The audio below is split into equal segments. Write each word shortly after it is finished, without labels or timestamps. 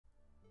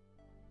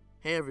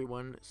Hey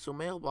everyone, so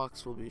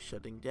Mailbox will be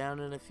shutting down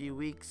in a few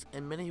weeks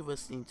and many of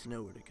us need to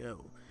know where to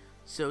go.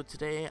 So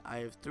today I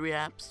have 3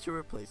 apps to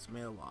replace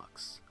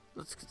Mailbox.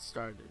 Let's get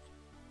started.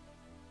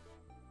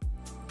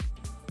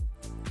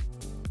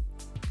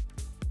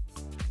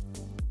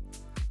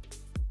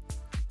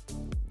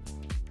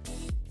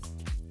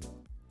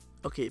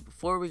 Okay,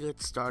 before we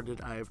get started,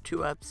 I have 2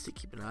 apps to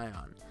keep an eye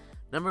on.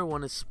 Number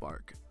 1 is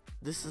Spark.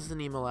 This is an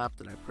email app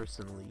that I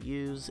personally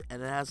use,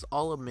 and it has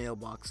all of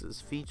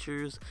Mailbox's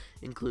features,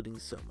 including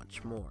so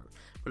much more.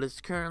 But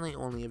it's currently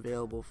only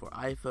available for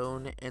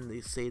iPhone, and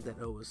they say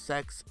that OS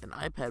X and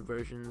iPad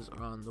versions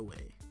are on the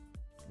way.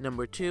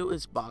 Number 2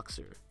 is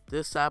Boxer.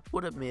 This app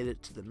would have made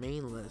it to the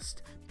main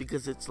list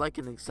because it's like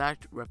an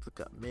exact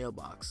replica of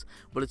Mailbox,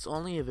 but it's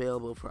only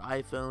available for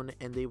iPhone,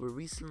 and they were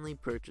recently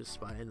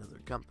purchased by another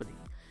company.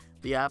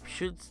 The app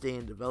should stay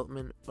in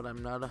development, but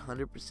I'm not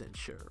 100%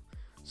 sure.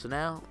 So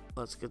now,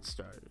 let's get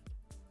started.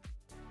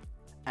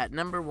 At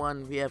number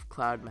 1, we have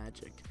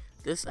CloudMagic.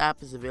 This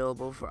app is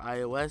available for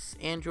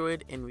iOS,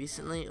 Android, and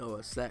recently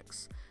OS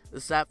X.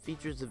 This app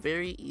features a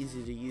very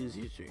easy to use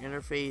user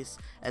interface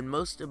and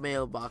most of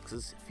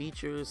Mailbox's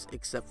features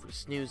except for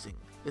snoozing.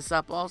 This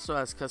app also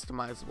has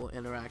customizable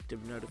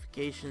interactive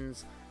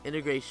notifications,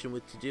 integration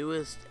with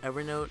Todoist,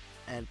 Evernote,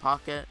 and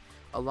Pocket,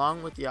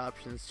 along with the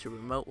options to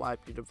remote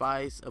wipe your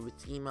device of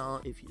its email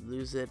if you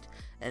lose it,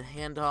 and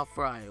handoff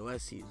for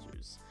iOS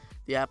users.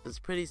 The app is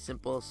pretty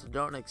simple, so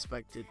don't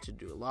expect it to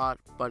do a lot,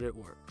 but it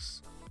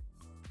works.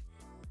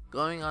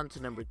 Going on to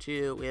number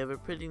 2, we have a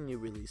pretty new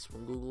release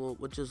from Google,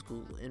 which is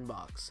Google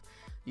Inbox.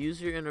 The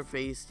user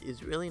interface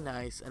is really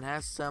nice and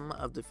has some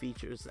of the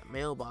features that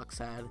Mailbox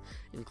had,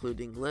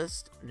 including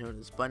list, known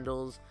as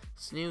bundles,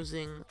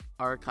 snoozing,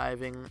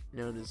 archiving,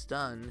 known as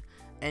done,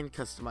 and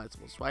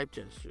customizable swipe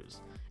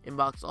gestures.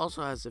 Inbox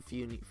also has a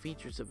few neat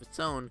features of its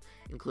own,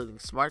 including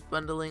smart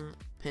bundling,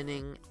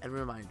 pinning, and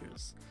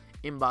reminders.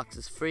 Inbox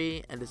is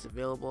free and is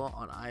available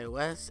on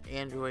iOS,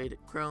 Android,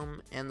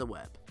 Chrome, and the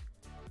web.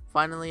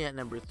 Finally, at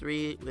number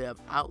 3, we have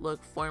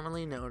Outlook,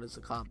 formerly known as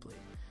Accompli.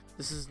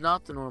 This is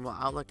not the normal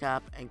Outlook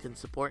app and can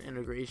support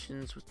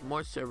integrations with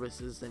more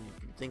services than you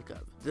can think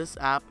of. This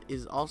app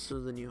is also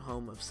the new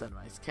home of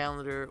Sunrise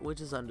Calendar, which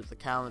is under the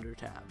Calendar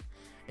tab.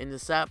 In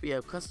this app, you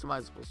have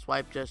customizable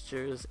swipe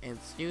gestures and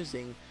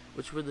snoozing,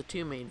 which were the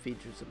 2 main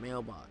features of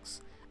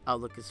Mailbox.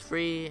 Outlook is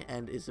free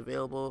and is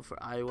available for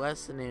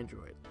iOS and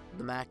Android.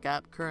 The Mac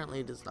app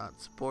currently does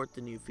not support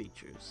the new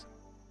features.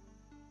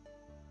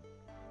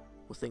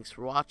 Well, thanks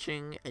for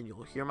watching, and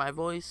you'll hear my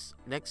voice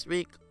next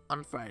week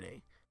on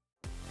Friday.